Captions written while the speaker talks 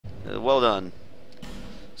Well done.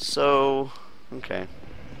 So, okay.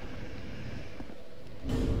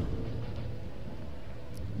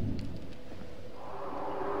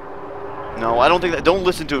 No, I don't think that. Don't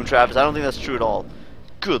listen to him, Travis. I don't think that's true at all.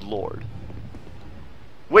 Good lord.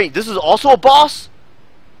 Wait, this is also a boss?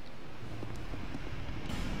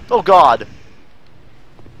 Oh god.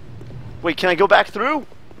 Wait, can I go back through?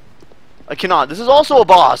 I cannot. This is also a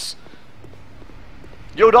boss.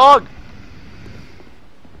 Yo, dog.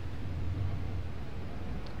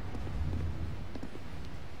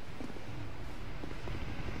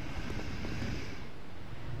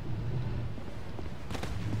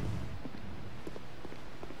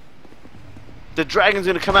 The dragon's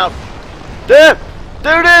gonna come out. There!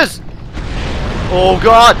 There it is! Oh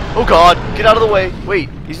god! Oh god! Get out of the way! Wait,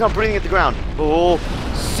 he's not breathing at the ground. Oh,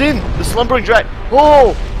 Sin! The slumbering dragon!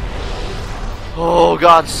 Oh! Oh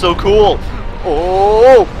god, so cool!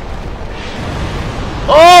 Oh!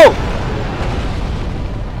 Oh!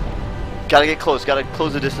 Gotta get close, gotta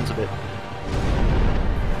close the distance a bit.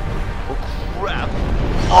 Oh crap!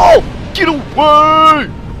 Oh! Get away!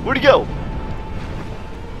 Where'd he go?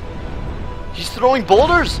 He's throwing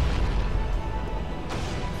boulders?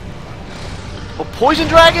 A poison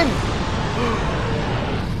dragon?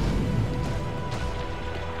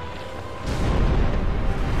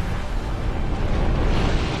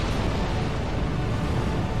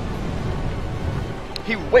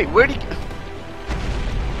 Wait, where'd he...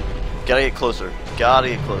 Gotta get closer. Gotta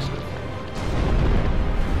get closer.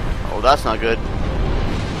 Oh, that's not good.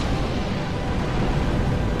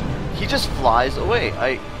 He just flies away.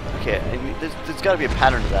 Okay, I mean, there's gotta be a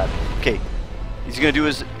pattern to that. Okay, he's gonna do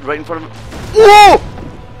his right in front of him. Whoa!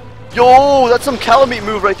 Yo, that's some calamite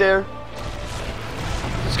move right there.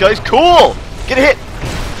 This guy's cool! Get a hit!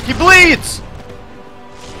 He bleeds!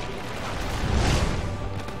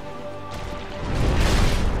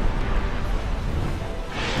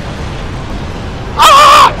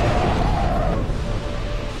 Ah!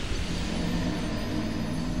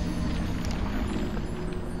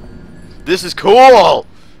 This is cool!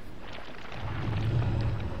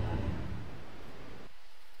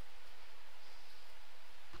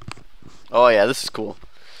 Oh yeah, this is cool.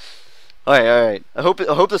 Alright, alright. I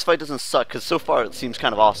hope this fight doesn't suck, because so far it seems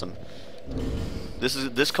kind of awesome.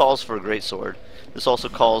 This calls for a great sword. This also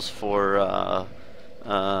calls for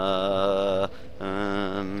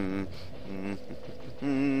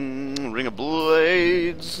Ring of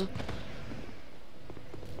Blades.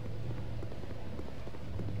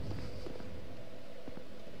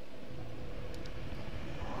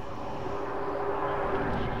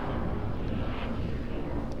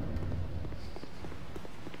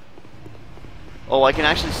 Oh, I can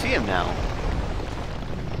actually see him now.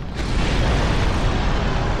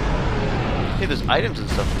 Hey, there's items and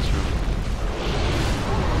stuff in this room.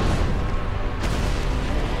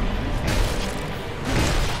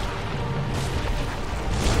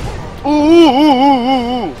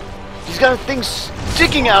 Ooh! He's got a thing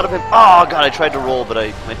sticking out of him. Oh god, I tried to roll, but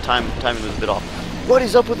my timing was a bit off. What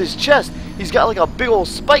is up with his chest? He's got like a big old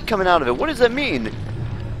spike coming out of it. What does that mean?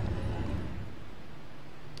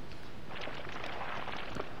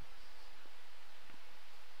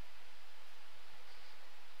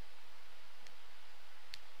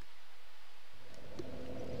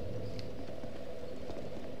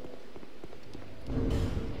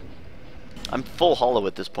 I'm full hollow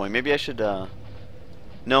at this point. Maybe I should, No,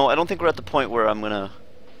 I don't think we're at the point where I'm gonna...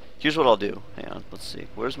 Here's what I'll do. Hang on, let's see.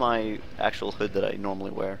 Where's my actual hood that I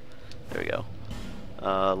normally wear? There we go.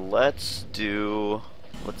 Let's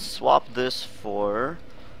swap this for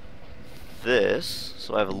this,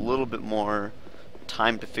 so I have a little bit more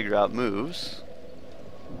time to figure out moves.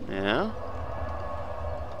 Yeah?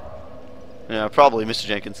 Yeah, probably, Mr.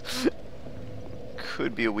 Jenkins.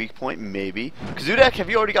 Could be a weak point, maybe. Kazudak, have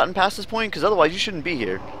you already gotten past this point? Because otherwise you shouldn't be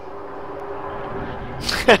here.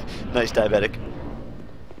 Nice diabetic.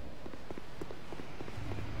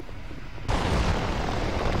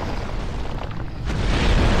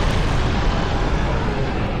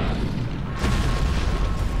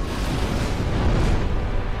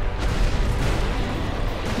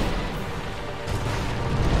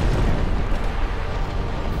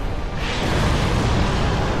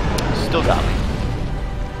 Still got me.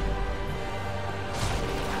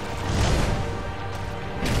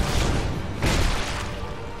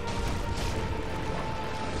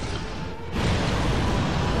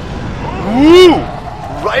 Woo!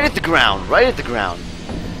 Right at the ground, right at the ground.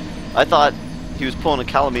 I thought he was pulling a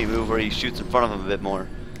calamite move where he shoots in front of him a bit more.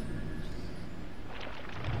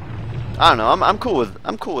 I don't know.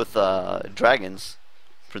 I'm cool with dragons,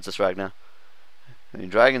 Princess Ragna. I mean,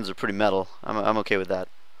 dragons are pretty metal. I'm okay with that.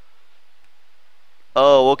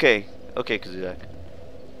 Oh, okay. Okay, Kazudek.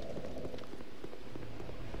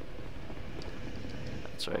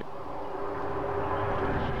 That's right.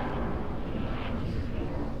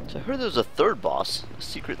 So I heard there was a third boss, a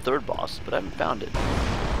secret third boss, but I haven't found it.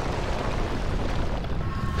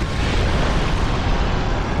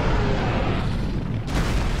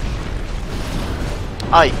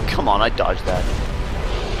 Come on, I dodged that.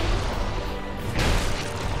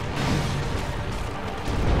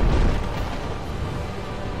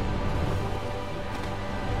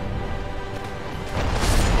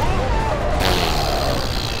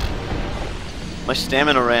 My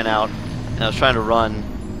stamina ran out, and I was trying to run.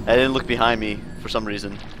 I didn't look behind me for some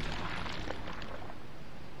reason.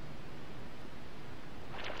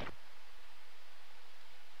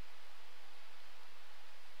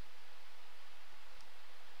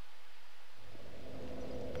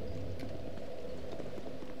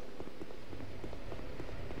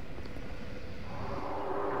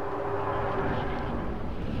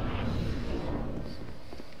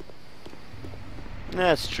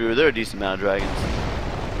 That's true, there are a decent amount of dragons.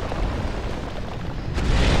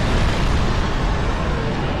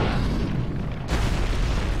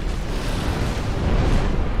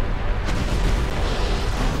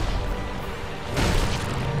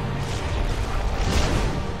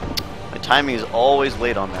 My timing is always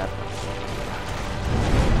late on that.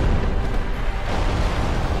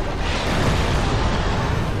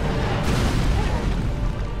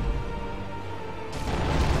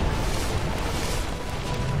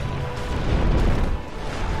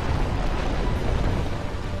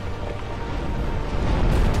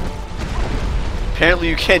 Apparently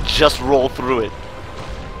you can't just roll through it.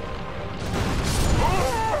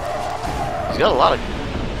 He's got a lot of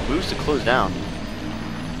moves to close down.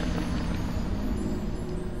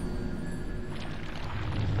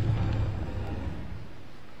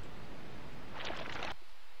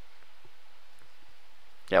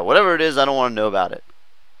 Yeah, whatever it is, I don't want to know about it.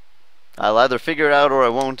 I'll either figure it out or I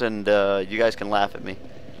won't, and you guys can laugh at me.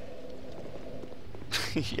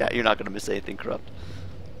 Yeah, you're not going to miss anything corrupt.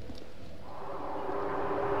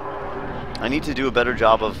 I need to do a better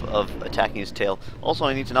job of attacking his tail. Also,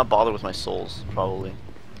 I need to not bother with my souls, probably.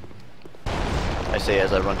 I say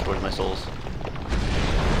as I run towards my souls.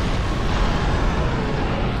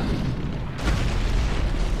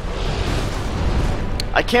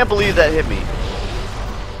 I can't believe that hit me.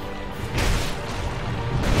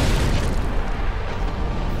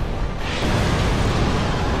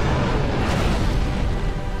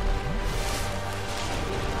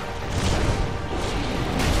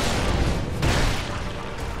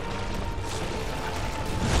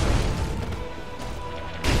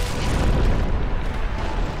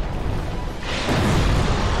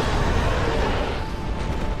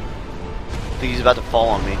 I think he's about to fall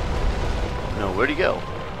on me. No, where'd he go?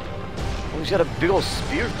 Oh, he's got a big old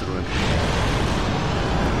spear through him.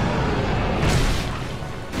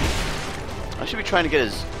 I should be trying to get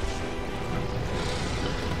his...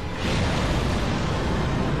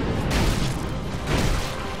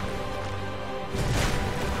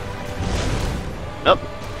 Nope.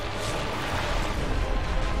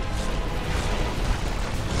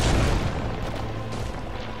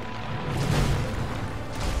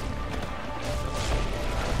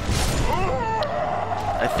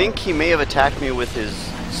 I think he may have attacked me with his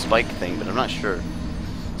spike thing, but I'm not sure.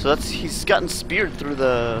 So he's gotten speared through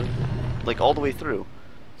the, like, all the way through.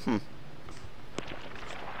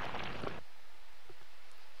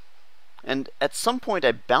 And at some point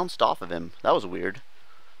I bounced off of him. That was weird.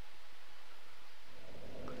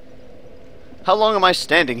 How long am I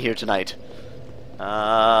standing here tonight?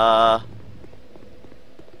 I'd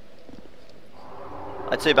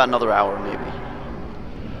say about another hour, maybe.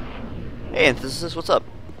 Hey, Antithesis, what's up?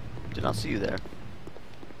 Did not see you there.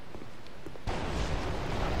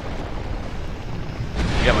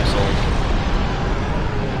 You got my souls.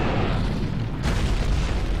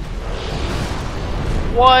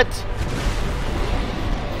 What?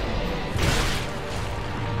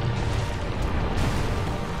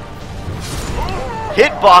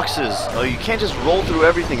 Hitboxes! Oh, you can't just roll through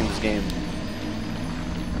everything in this game.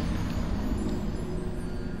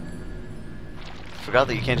 Forgot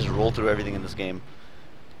that you can't just roll through everything in this game.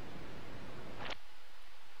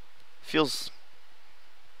 Feels...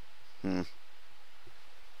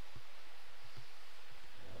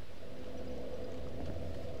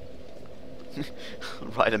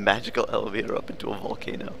 Ride a magical elevator up into a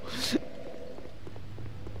volcano.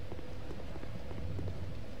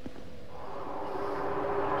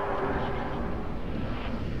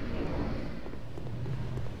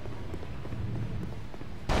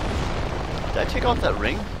 Did I take off that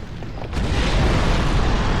ring?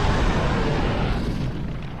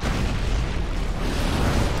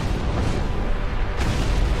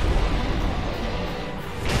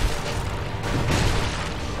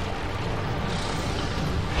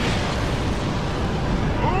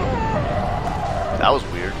 That was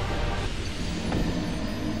weird.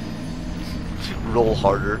 Roll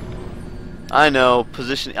harder. I know,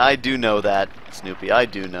 position. I do know that, Snoopy. I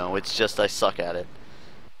do know. It's just I suck at it.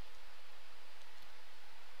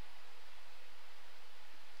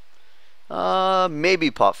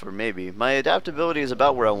 Maybe Potford, maybe. My adaptability is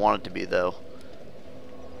about where I want it to be, though.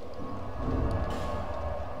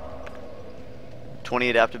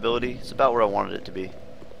 20 adaptability. It's about where I wanted it to be.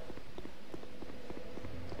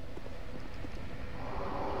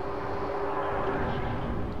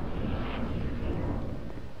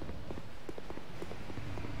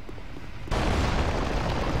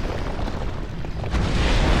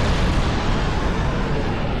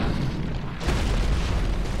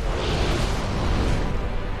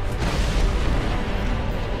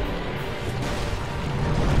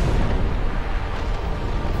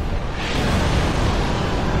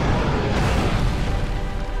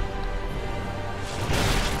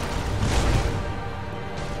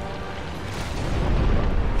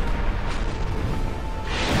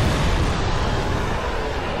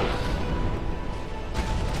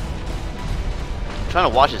 Trying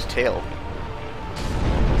to watch his tail.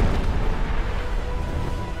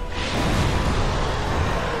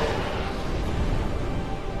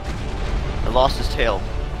 I lost his tail.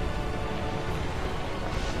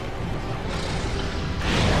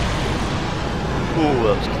 Ooh,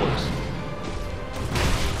 that was close.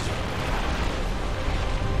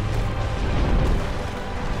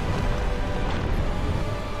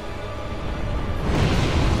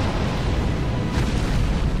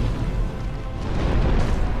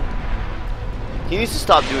 He needs to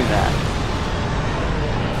stop doing that.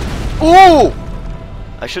 Ooh!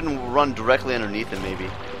 I shouldn't run directly underneath him, maybe.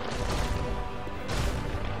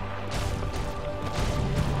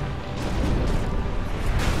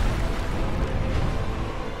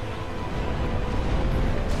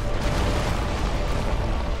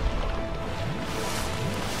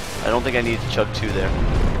 I don't think I need to chug 2 there.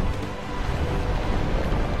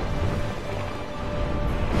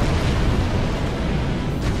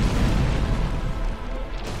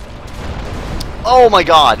 Oh my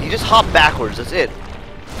god, he just hopped backwards, that's it.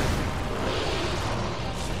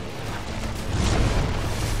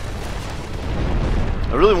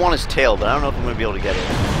 I really want his tail, but I don't know if I'm going to be able to get it.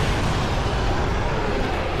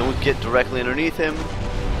 Don't get directly underneath him.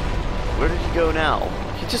 Where did he go now?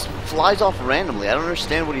 He just flies off randomly. I don't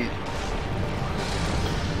understand what he...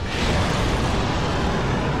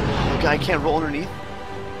 Oh, the guy can't roll underneath?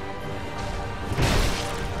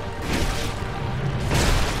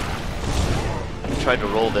 Tried to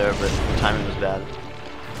roll there, but the timing was bad.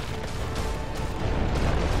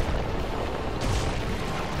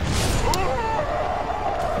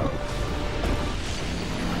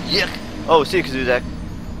 Yuck! Oh, see you, Kazuzak.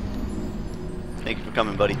 Thank you for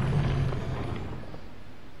coming, buddy.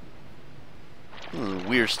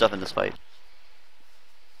 Weird stuff in this fight.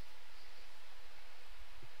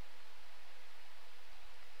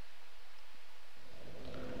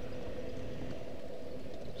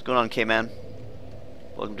 What's going on, K-Man?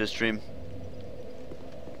 Welcome to the stream.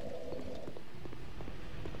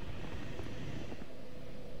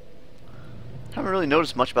 Haven't really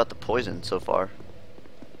noticed much about the poison so far.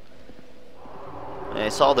 I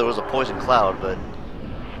saw there was a poison cloud, but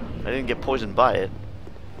I didn't get poisoned by it.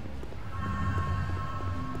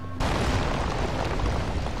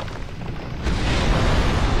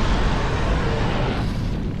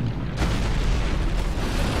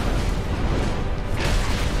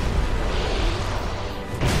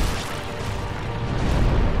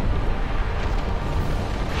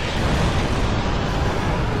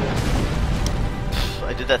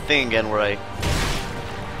 I did that thing again where I...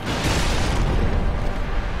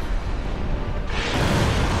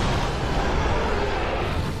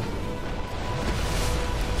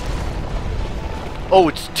 Oh,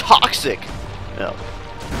 it's toxic! No.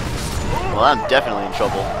 Well, I'm definitely in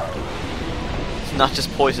trouble. It's not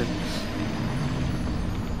just poison.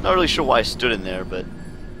 Not really sure why I stood in there, but...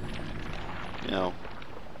 You know,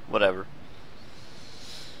 whatever.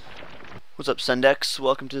 What's up, Sendex?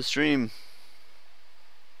 Welcome to the stream.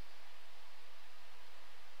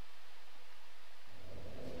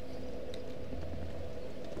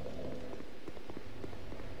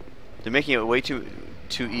 They're making it way too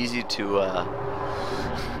easy to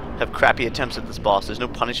have crappy attempts at this boss. There's no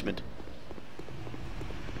punishment.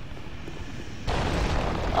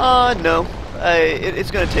 No. It's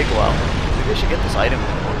gonna take a while. Maybe I should get this item in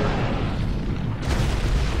the corner.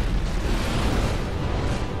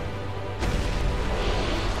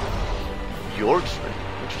 York's ring.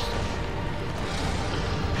 Interesting.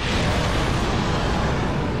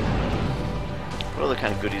 What other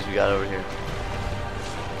kind of goodies we got over here?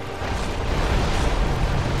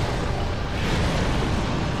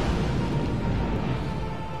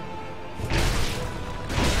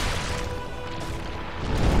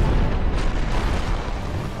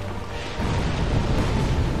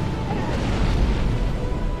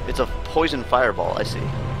 poison fireball, I see.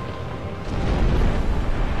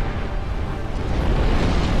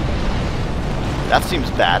 That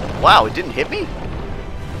seems bad. Wow, it didn't hit me?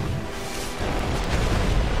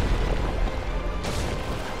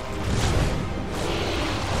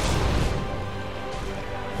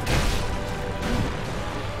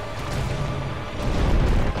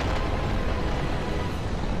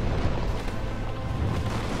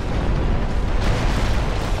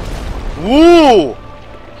 Woo!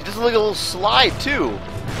 He does like a little slide too.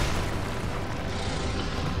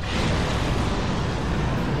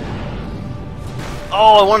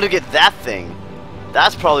 Oh, I wanted to get that thing.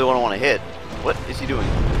 That's probably what I want to hit. What is he doing?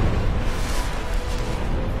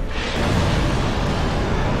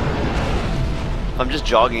 If I'm just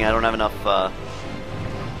jogging, I don't have enough,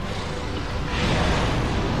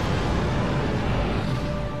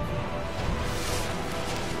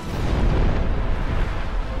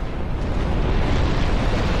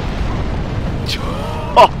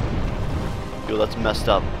 Oh! Yo, that's messed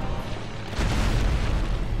up.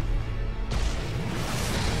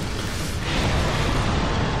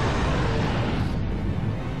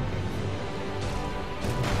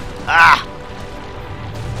 Ah!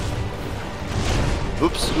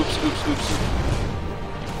 Oops, oops, oops, oops.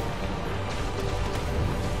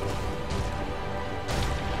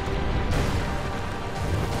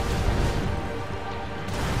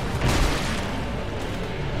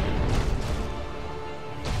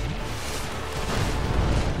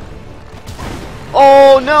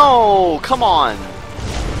 Oh no! Come on!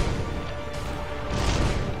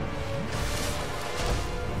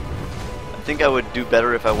 I think I would do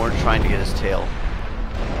better if I weren't trying to get his tail.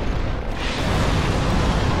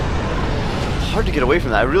 Hard to get away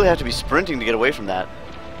from that. I really have to be sprinting to get away from that.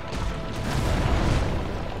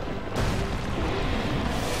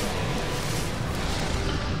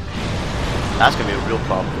 That's gonna be a real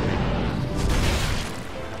problem for me.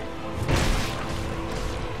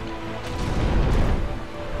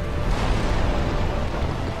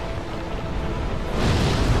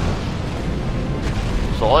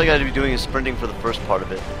 So all I gotta be doing is sprinting for the first part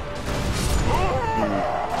of it.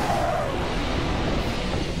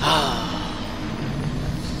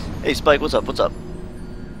 Hey Spike, what's up? What's up?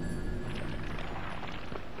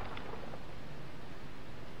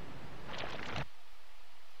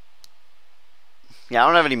 Yeah, I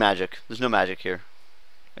don't have any magic. There's no magic here.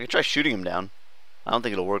 I can try shooting him down. I don't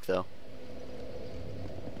think it'll work though.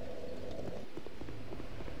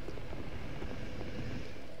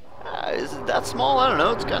 Is it that small? I don't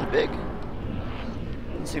know. It's kind of big.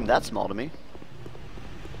 Doesn't seem that small to me.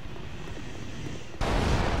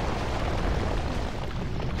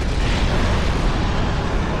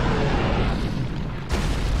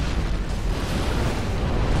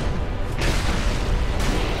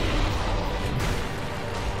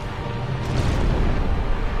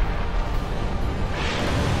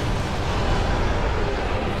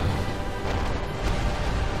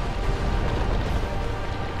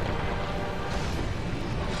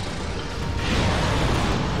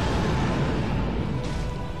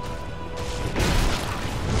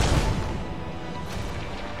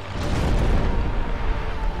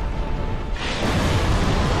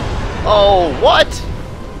 Oh, what?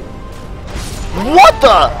 What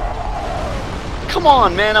the? Come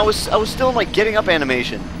on, man. I was still in like getting up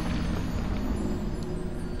animation.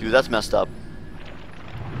 Dude, that's messed up.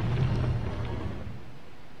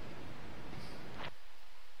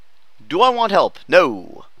 Do I want help?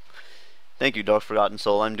 No. Thank you, Dark Forgotten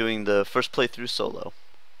Soul. I'm doing the first playthrough solo.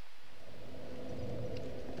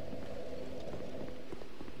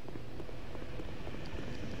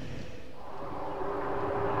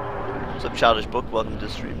 What's up, Childish Book? Welcome to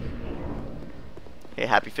the stream. Hey,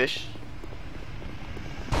 Happy Fish.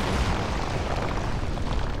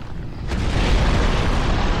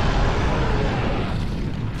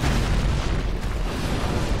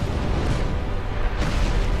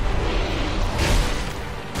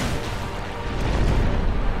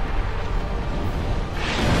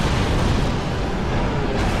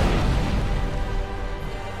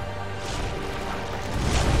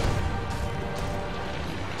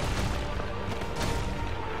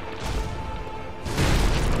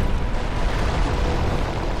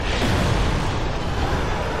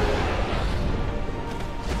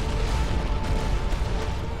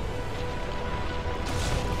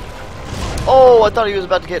 Oh, I thought he was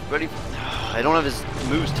about to get ready. I don't have his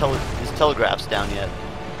moves, his telegraphs down yet.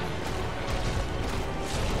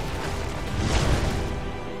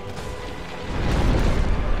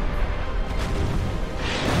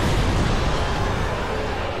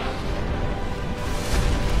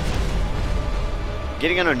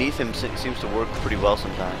 Getting underneath him seems to work pretty well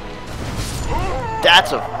sometimes.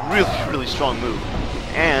 That's a really, really strong move.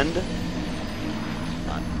 And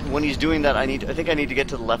when he's doing that, I think I need to get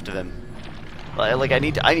to the left of him. Like I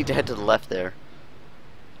need to head to the left there.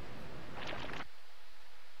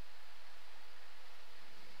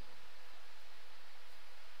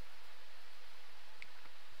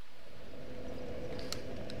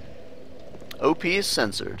 OP is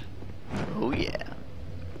censored. Oh yeah.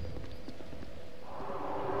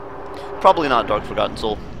 Probably not Dark Forgotten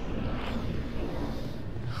Soul.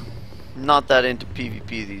 Not that into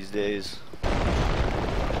PvP these days. I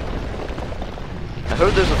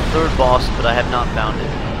heard there's a third boss, but I have not found it.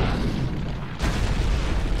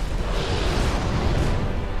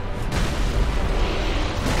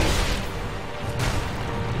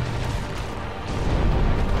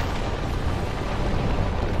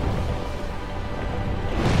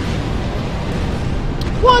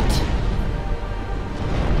 What?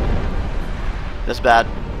 That's bad.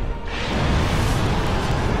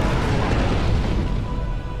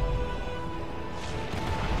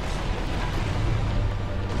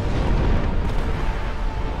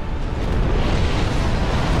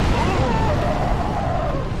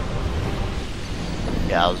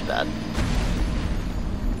 Yeah, that was bad.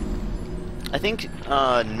 I think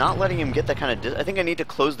not letting him get that kind of I think I need to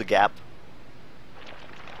close the gap.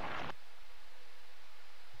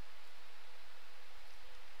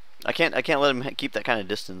 I can't let him keep that kind of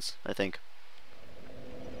distance, I think.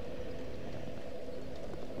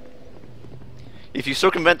 If you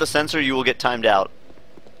circumvent the sensor, you will get timed out.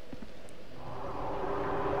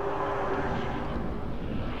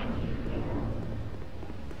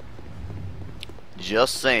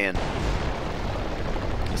 Just saying.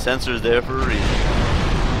 The sensor's there for a reason.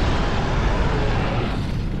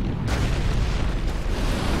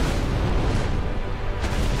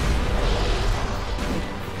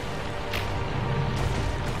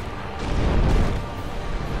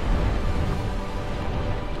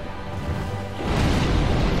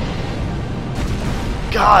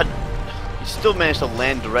 God! He still managed to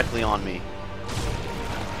land directly on me.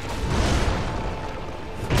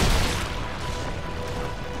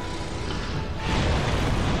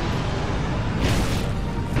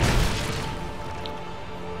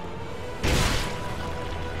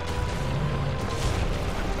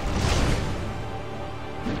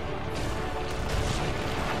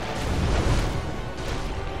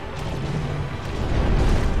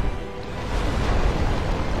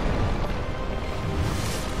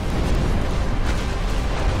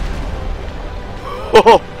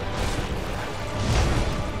 Oh.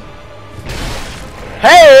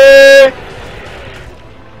 Hey!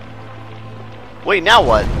 Wait, now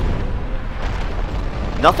what?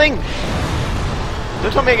 Nothing?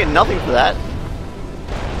 Don't tell me I get nothing for that.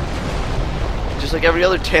 Just like every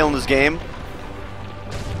other tail in this game.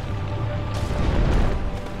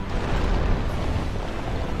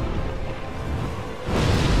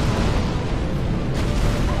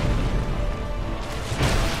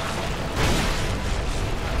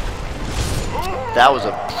 That was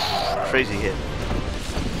a crazy hit.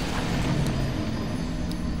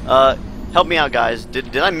 Help me out, guys.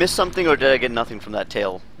 Did I miss something, or did I get nothing from that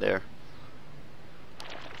tail there?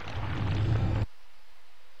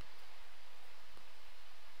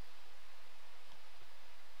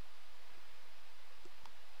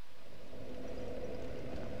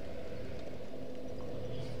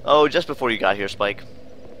 Oh, just before you got here, Spike.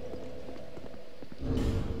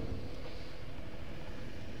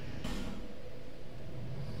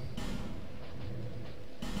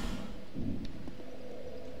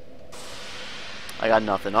 I got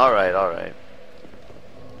nothing. Alright, alright.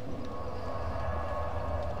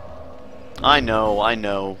 I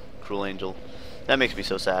know, Cruel Angel. That makes me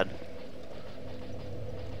so sad.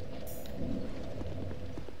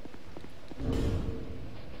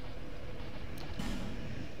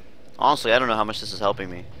 Honestly, I don't know how much this is helping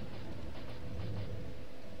me.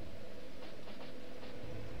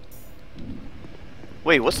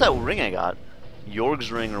 Wait, what's that ring I got?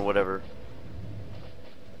 Yorg's ring or whatever.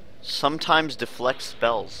 Sometimes deflect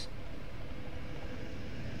spells.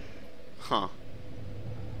 Huh.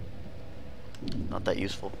 Not that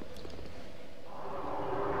useful.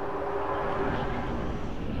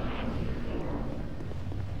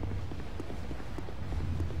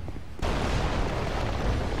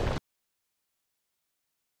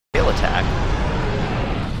 Tail attack.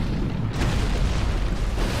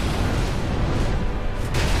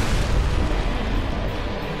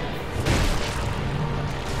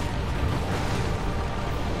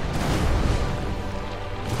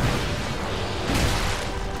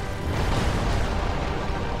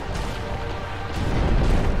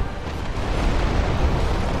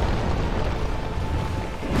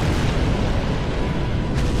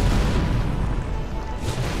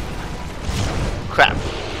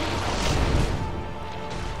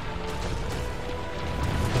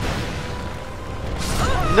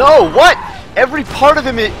 No, what? Every part of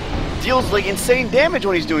him it deals like insane damage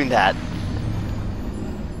when he's doing that.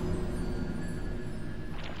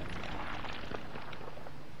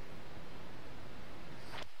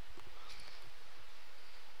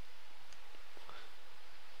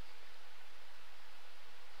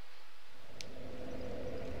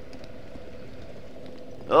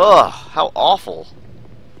 Ugh, how awful.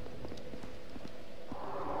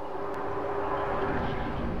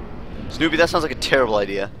 Snoopy, that sounds like a terrible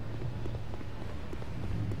idea.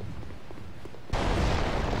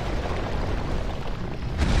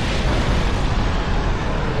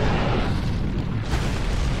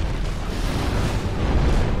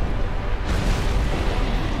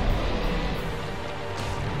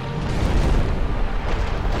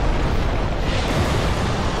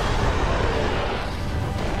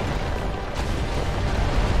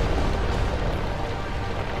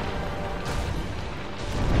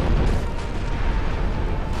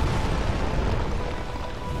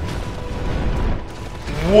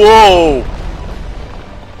 Whoa!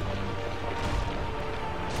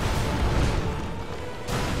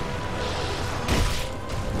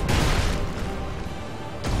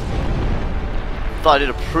 Thought I did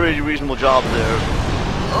a pretty reasonable job there.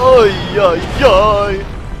 Ay, ay,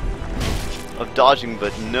 ay. Of dodging,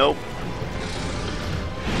 but nope.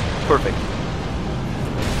 Perfect.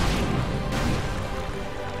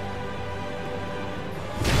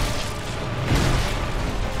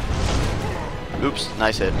 Oops,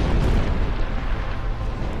 nice hit.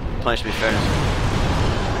 Punish me fairness.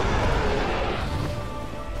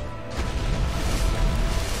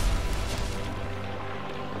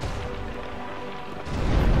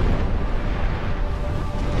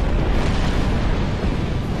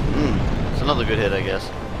 It's another good hit, I guess.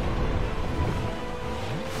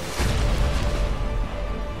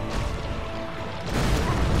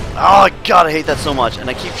 Oh god, I hate that so much. And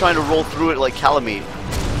I keep trying to roll through it like Calamite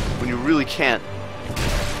when you really can't.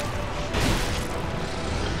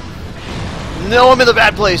 No, I'm in the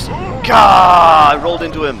bad place. God, I rolled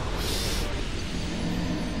into him.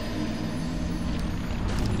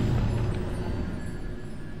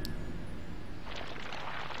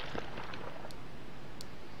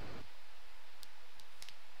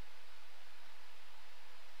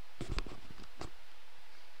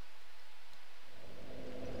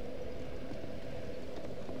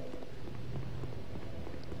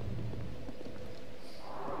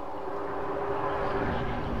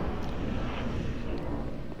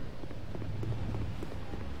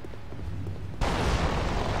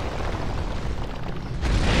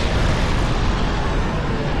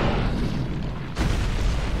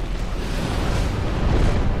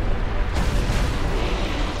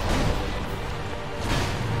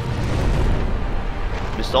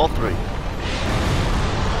 Missed all three.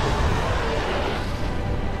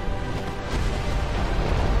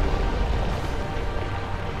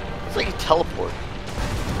 It's like a teleport.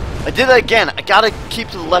 I did that again. I gotta keep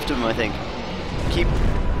to the left of him, I think. Keep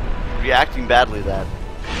reacting badly to that.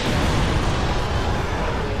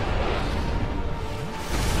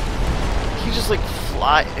 He just like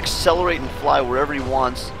fly, accelerate and fly wherever he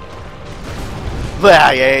wants.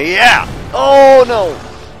 Yeah, yeah, yeah. Oh no.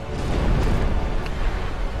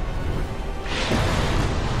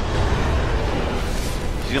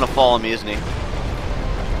 He's gonna fall on me, isn't he?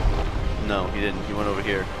 No, he didn't. He went over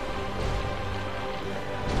here.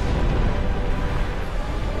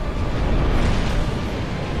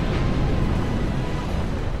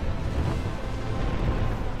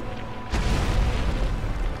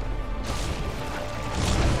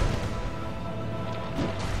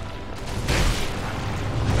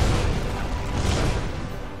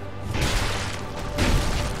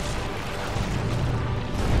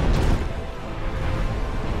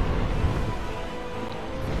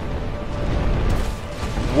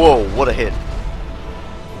 Whoa, what a hit.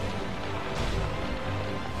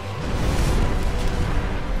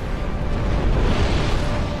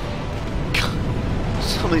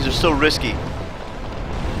 Some of these are so risky.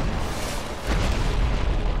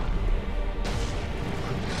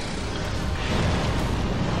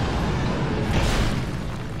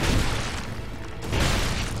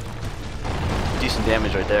 Decent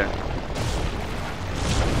damage right there.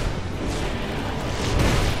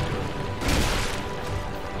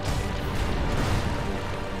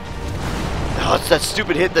 Oh, it's that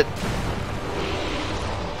stupid hit that...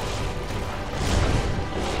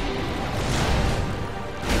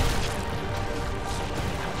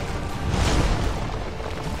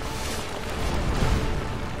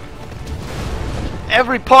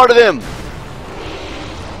 Every part of him!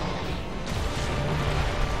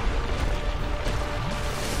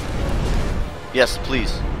 Yes,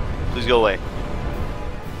 please. Please go away.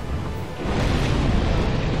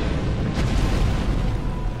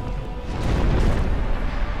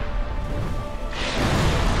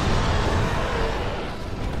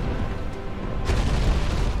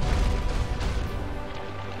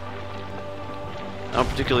 I don't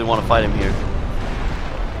particularly want to fight him here.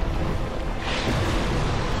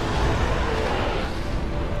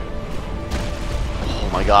 Oh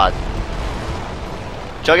my god.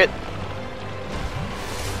 Chug it!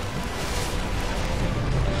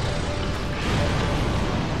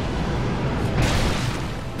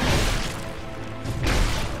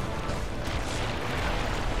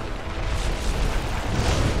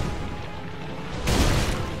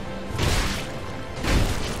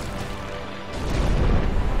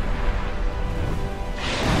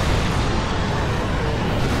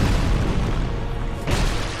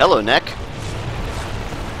 Hello, neck.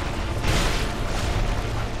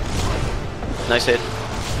 Nice hit.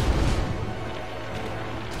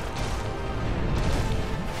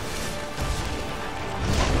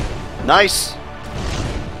 Nice.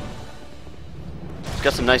 It's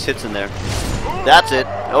got some nice hits in there. That's it.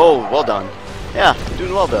 Oh, well done. Yeah,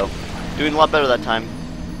 doing well though. Doing a lot better that time.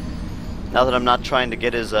 Now that I'm not trying to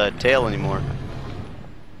get his tail anymore.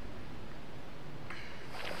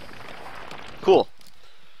 Cool.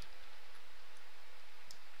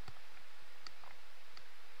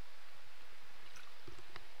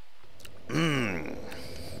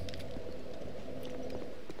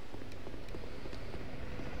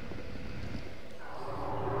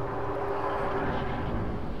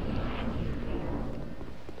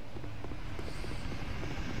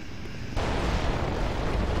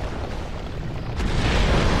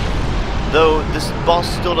 Though this boss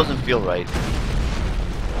still doesn't feel right.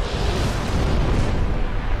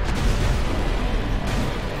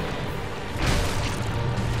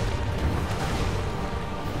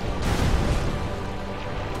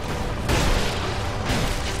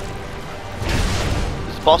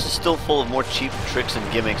 This boss is still full of more cheap tricks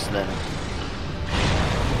and gimmicks than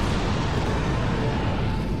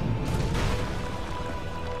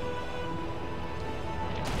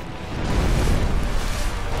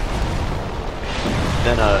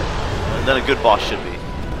than a good boss should be.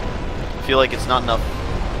 I feel like it's not enough.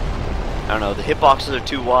 I don't know, the hitboxes are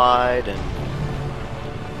too wide, and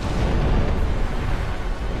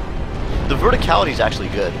the verticality is actually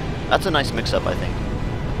good. That's a nice mix-up, I think.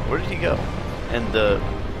 Where did he go? And the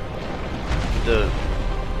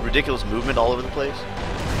ridiculous movement all over the place.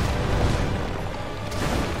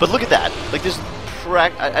 But look at that! Like this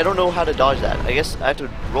I don't know how to dodge that. I guess I have to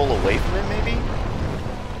roll away from it, maybe?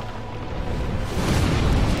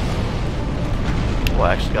 Oh,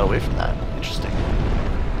 I actually got away from that. Interesting.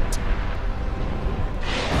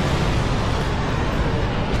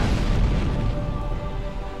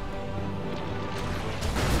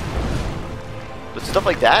 But stuff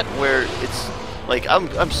like that, where it's like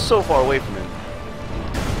I'm so far away from him.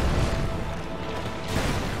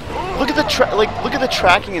 Look at the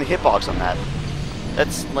tracking and hitbox on that.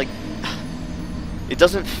 That's like it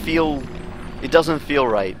doesn't feel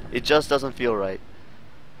right. It just doesn't feel right.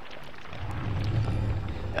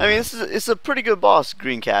 I mean, it's a pretty good boss,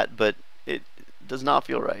 Green Cat, but it does not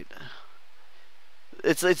feel right.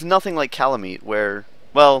 It's nothing like Calamite, where,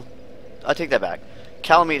 well, I take that back.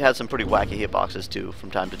 Calamite had some pretty wacky hitboxes too, from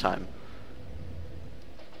time to time.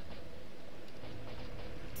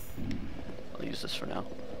 I'll use this for now.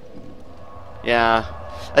 Yeah,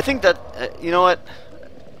 I think that you know what?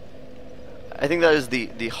 I think that is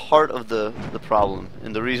the heart of the problem,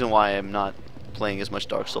 and the reason why I'm not playing as much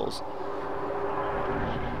Dark Souls.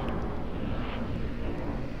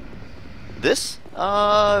 This?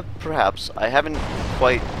 Perhaps. I haven't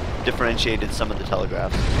quite differentiated some of the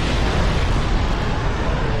telegraphs.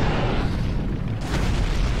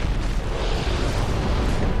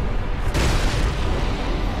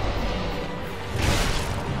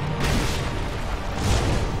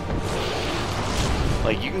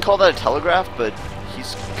 Like, you can call that a telegraph, but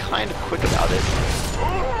he's kind of quick about it.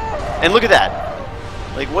 And look at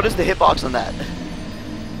that! Like, what is the hitbox on that?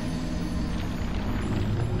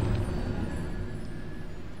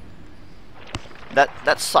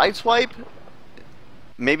 That side swipe,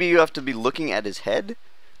 maybe you have to be looking at his head.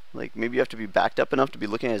 Like, maybe you have to be backed up enough to be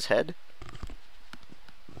looking at his head.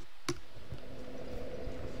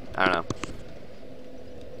 I don't know.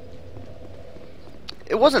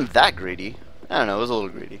 It wasn't that greedy. I don't know, it was a little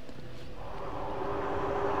greedy.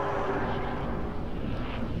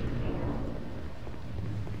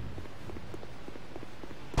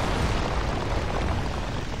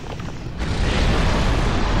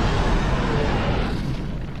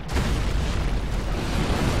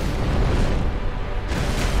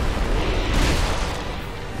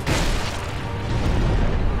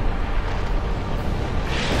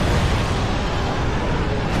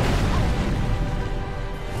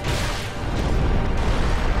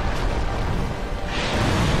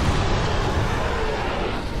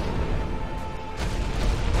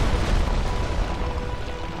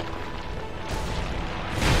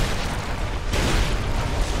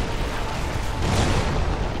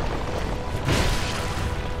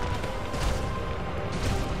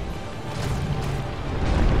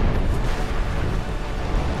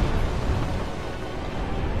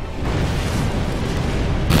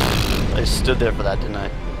 stood there for that, didn't I?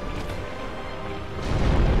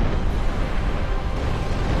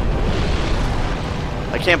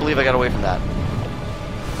 I can't believe I got away from that.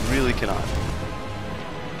 Really cannot.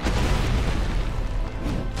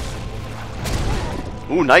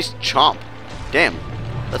 Ooh, nice chomp. Damn,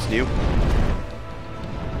 that's new.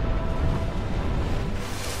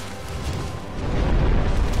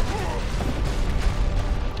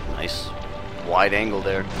 Nice. Wide angle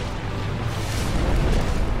there.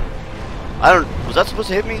 Was that supposed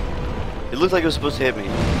to hit me? It looked like it was supposed to hit me.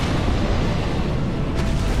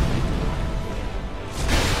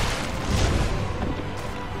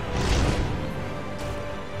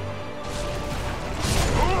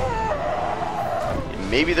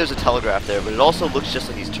 Maybe there's a telegraph there, but it also looks just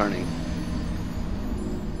like he's turning.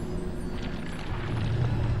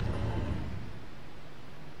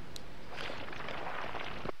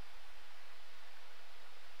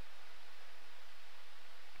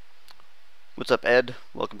 What's up, Ed?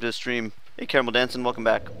 Welcome to the stream. Hey, Caramel Dancing, welcome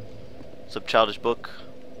back. What's up, Childish Book?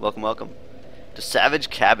 Welcome, welcome. To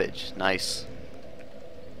Savage Cabbage, nice.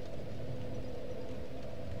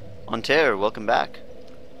 Ontaire, welcome back.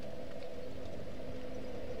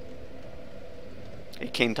 Hey,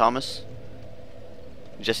 Kane Thomas.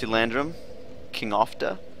 Jesse Landrum. King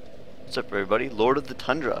Ofta. What's up, everybody? Lord of the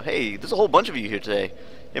Tundra. Hey, there's a whole bunch of you here today.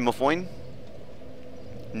 Hey, Mafoin.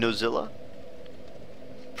 Nozilla.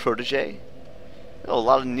 Protege. Oh, a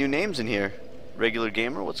lot of new names in here. Regular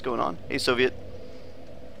Gamer, what's going on? Hey, Soviet.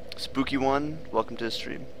 Spooky One, welcome to the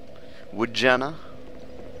stream. Woodjana.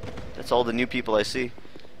 That's all the new people I see.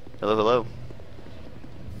 Hello, hello.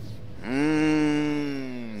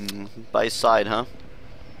 By his side, huh?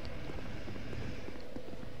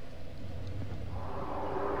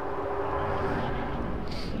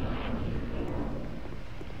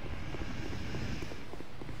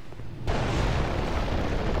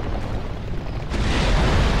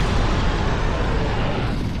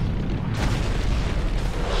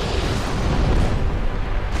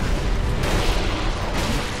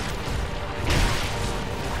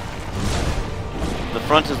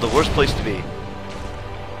 Front is the worst place to be.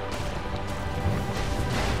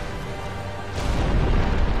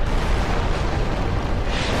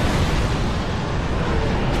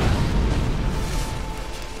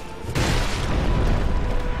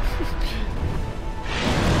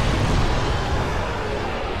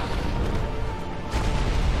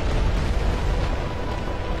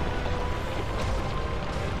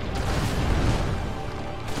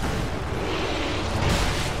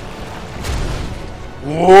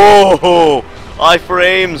 Whoa!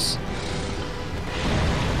 Iframes!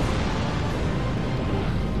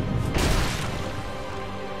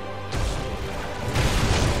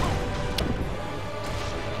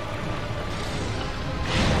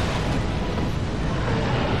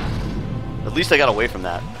 At least I got away from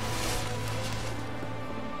that.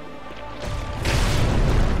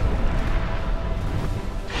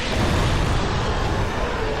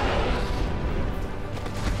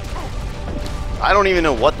 I don't even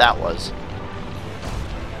know what that was.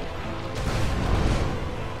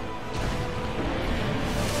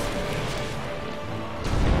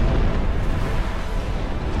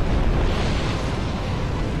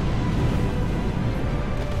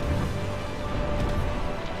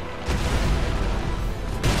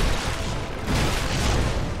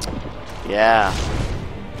 Yeah.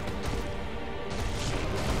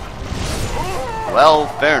 Well,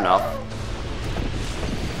 fair enough.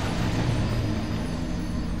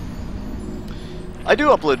 I do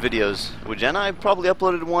upload videos with Jenna. I probably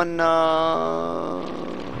uploaded one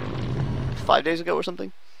 5 days ago or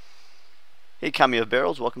something. Hey, Cameo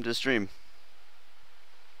Barrels, welcome to the stream.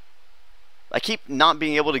 I keep not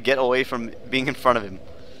being able to get away from being in front of him.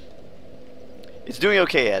 It's doing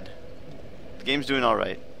okay, Ed. The game's doing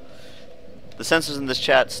alright. The censors in this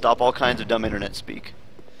chat stop all kinds of dumb internet speak.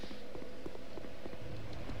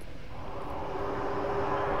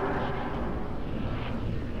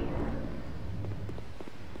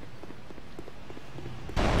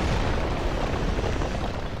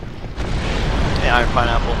 Iron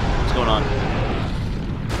Pineapple, what's going on?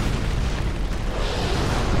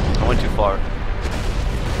 I went too far.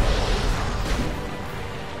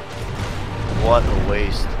 What a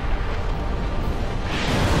waste.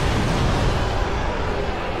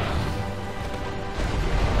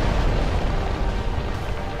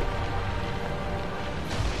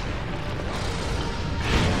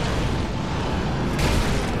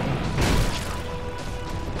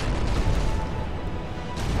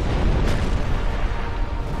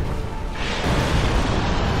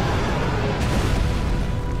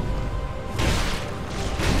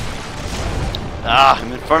 Ah,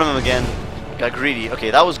 I'm in front of him again. Got greedy.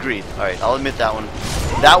 Okay, that was greed. Alright, I'll admit that one.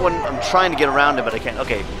 That one, I'm trying to get around it, but I can't.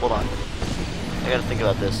 Okay, hold on. I gotta think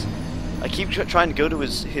about this. I keep trying to go to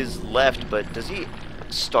his left, but does he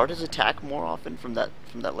start his attack more often from that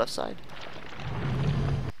left side?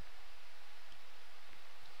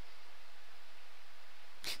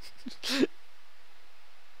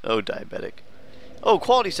 Oh, diabetic. Oh,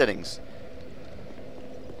 quality settings.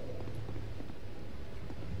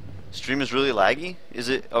 Stream is really laggy? Is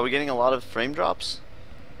it? Are we getting a lot of frame drops?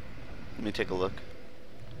 Let me take a look.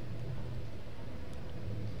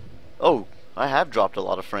 Oh, I have dropped a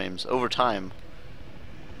lot of frames over time.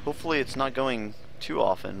 Hopefully it's not going too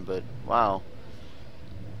often, but wow.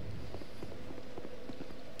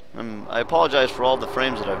 I apologize for all the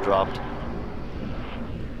frames that I've dropped.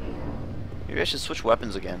 Maybe I should switch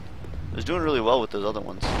weapons again. I was doing really well with those other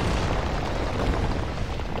ones.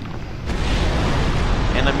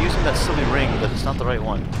 And I'm using that silly ring, but it's not the right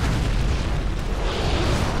one.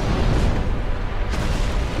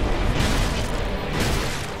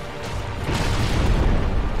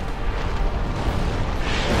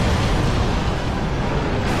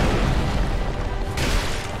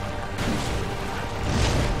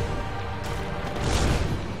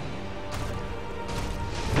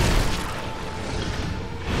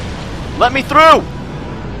 Let me through!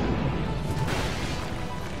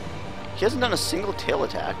 He hasn't done a single tail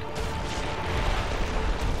attack.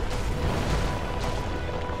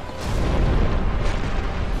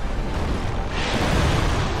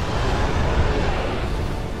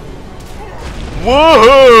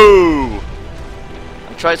 Whoa!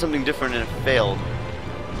 I tried something different and it failed.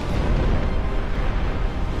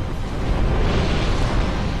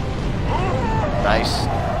 Nice.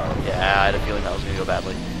 Yeah, I had a feeling that was going to go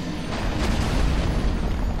badly.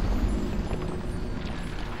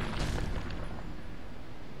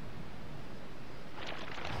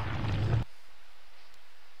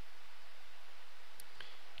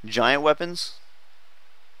 Giant weapons?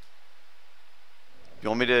 You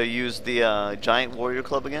want me to use the giant warrior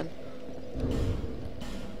club again?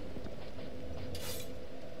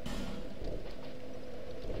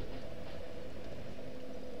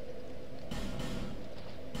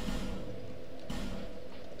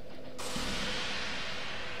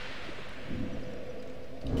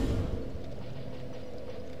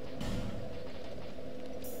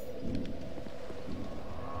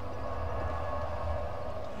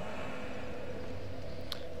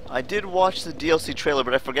 I did watch the DLC trailer,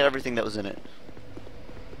 but I forget everything that was in it.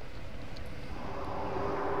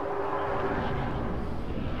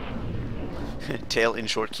 Tail in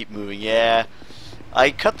short, keep moving. Yeah,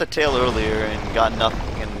 I cut the tail earlier and got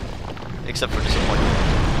nothing, except for disappointment.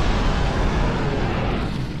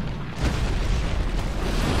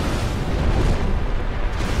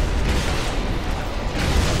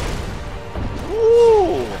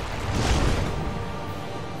 Woo!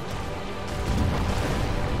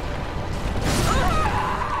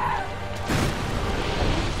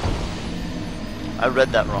 I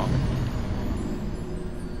read that wrong.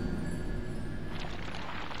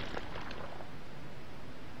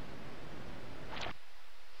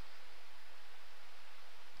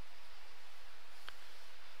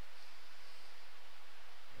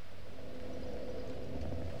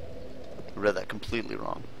 I read that completely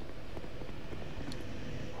wrong.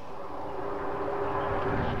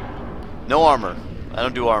 No armor. I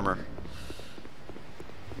don't do armor.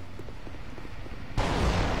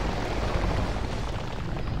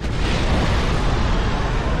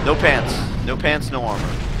 No pants. No pants, no armor.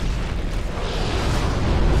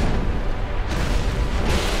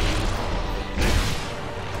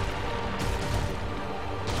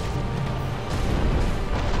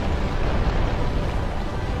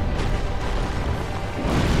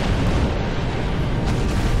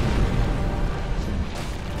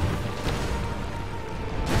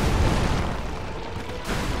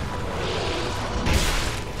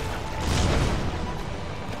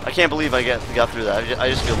 I can't believe I got through that. I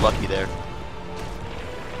just feel lucky there.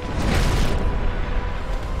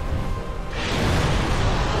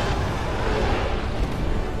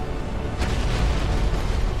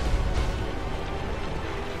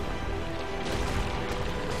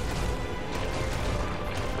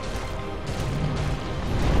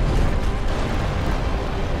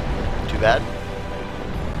 Too bad.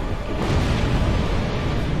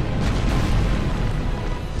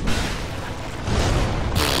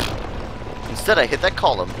 Instead, I hit that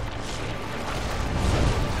column.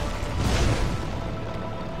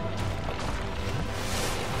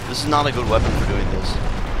 This is not a good weapon for doing this.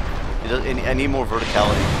 I need more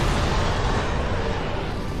verticality.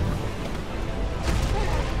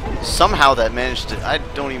 Somehow that managed to... I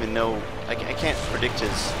don't even know I can't predict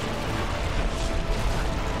his...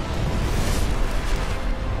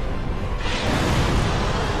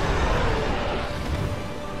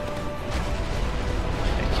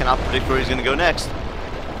 I cannot predict where he's going to go next.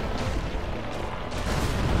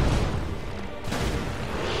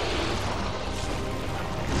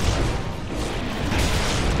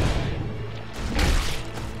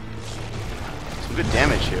 Some good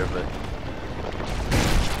damage here, but...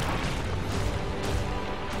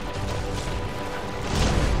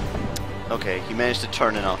 Okay, he managed to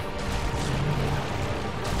turn enough.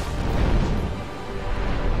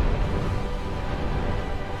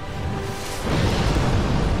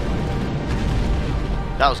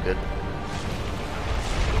 That was good.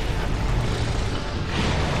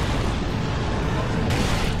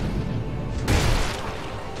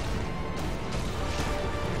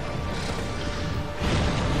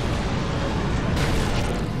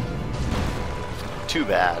 Too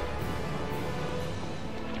bad.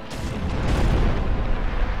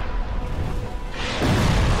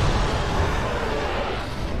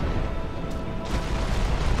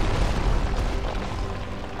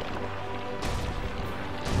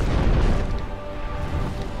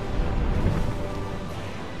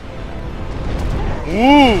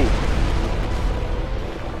 Ooh!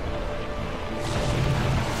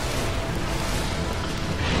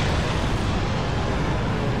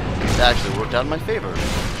 That actually worked out in my favor.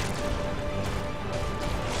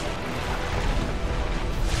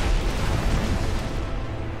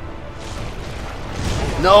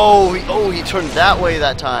 No! He turned that way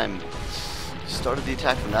that time. He started the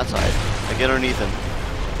attack from that side. I get underneath him.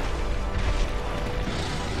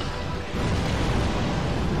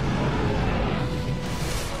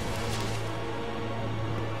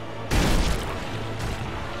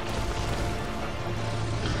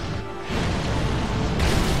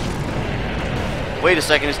 Wait a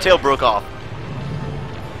second, his tail broke off.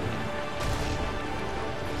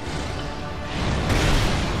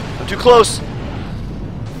 I'm too close.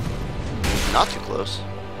 Not too close.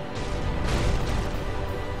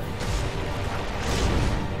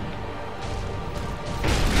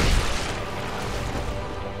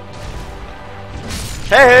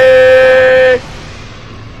 Hey!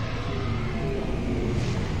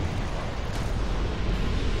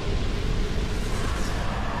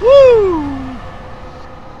 Woo!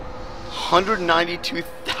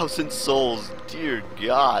 192,000 souls, dear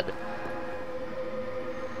God.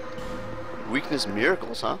 Weakness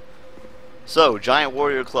miracles, huh? So, Giant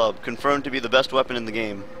Warrior Club, confirmed to be the best weapon in the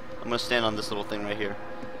game. I'm gonna stand on this little thing right here.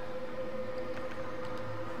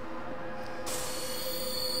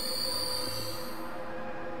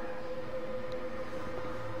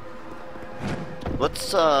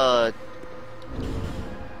 Let's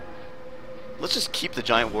just keep the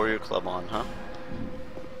Giant Warrior Club on, huh?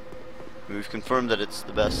 We've confirmed that it's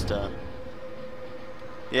the best,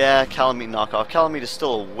 yeah, Calamite knockoff. Calamite is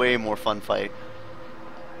still a way more fun fight.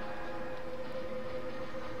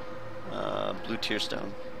 Blue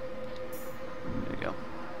Tearstone. There you go.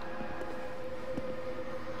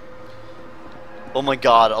 Oh my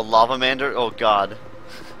God, a Lavamander? Oh God.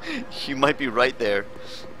 You might be right there.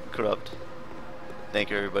 Corrupt.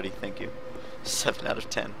 Thank you, everybody. Thank you. 7 out of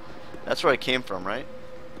 10. That's where I came from, right?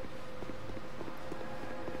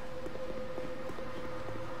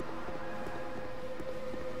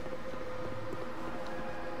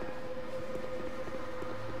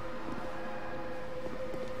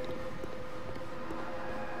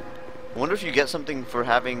 I wonder if you get something for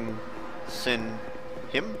having Sin...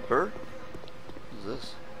 him? Her? What is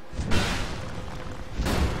this?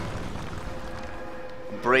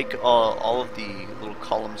 Break all of the little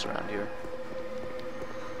columns around here.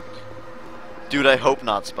 Dude, I hope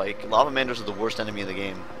not, Spike. Lavamanders are the worst enemy in the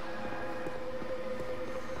game.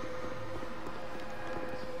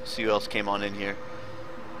 See who else came on in here.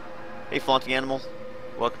 Hey, Flaunting Animal.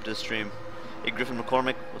 Welcome to the stream. Hey, Griffin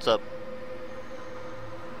McCormick. What's up?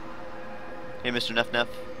 Hey, Mr. Neff Neff.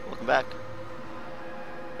 Welcome back.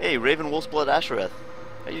 Hey, Raven Wolfsblood Ashereth.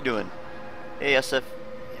 How you doing? Hey,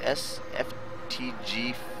 SFTG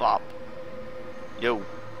Fop. Yo.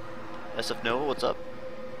 SF Nova, what's up?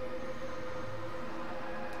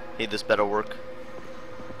 Hey, this better work.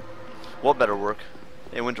 What better work?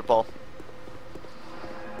 Hey, Winterpaul.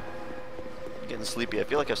 Getting sleepy. I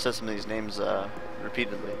feel like I've said some of these names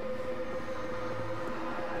repeatedly.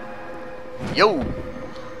 Yo!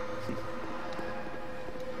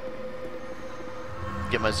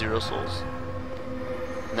 Get my 0 souls.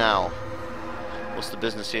 Now, what's the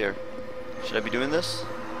business here? Should I be doing this?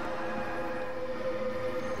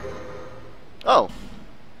 Oh.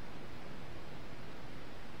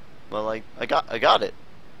 Well, I got it.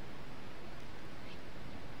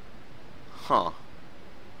 Huh.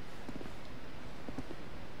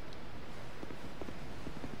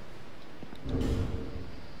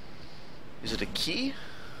 Is it a key?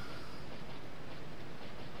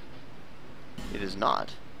 It is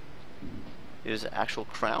not. It is an actual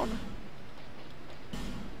crown?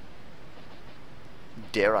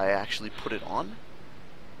 Dare I actually put it on?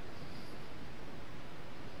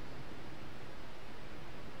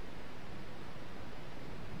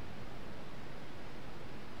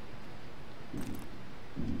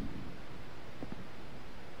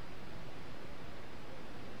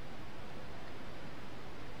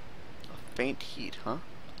 A faint heat, huh?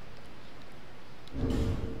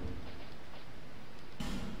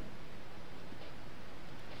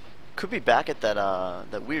 Could be back at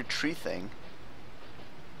that weird tree thing.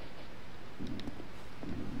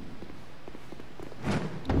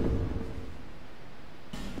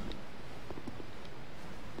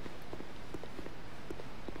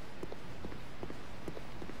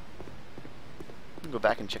 Go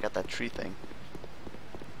back and check out that tree thing.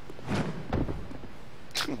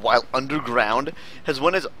 While underground? Since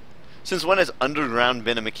when has underground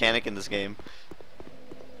been a mechanic in this game?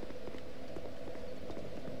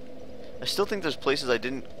 I still think there's places I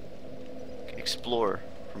didn't explore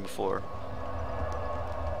from before.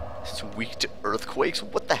 It's weak to earthquakes?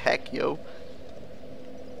 What the heck, yo?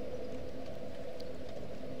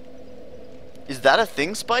 Is that a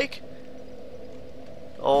thing, Spike?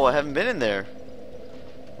 Oh, I haven't been in there.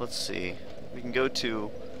 Let's see. We can go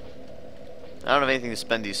to... I don't have anything to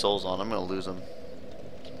spend these souls on. I'm gonna lose them.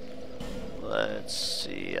 Let's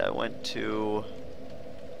see. I went to...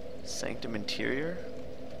 Sanctum Interior?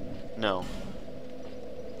 No.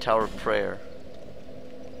 Tower of Prayer.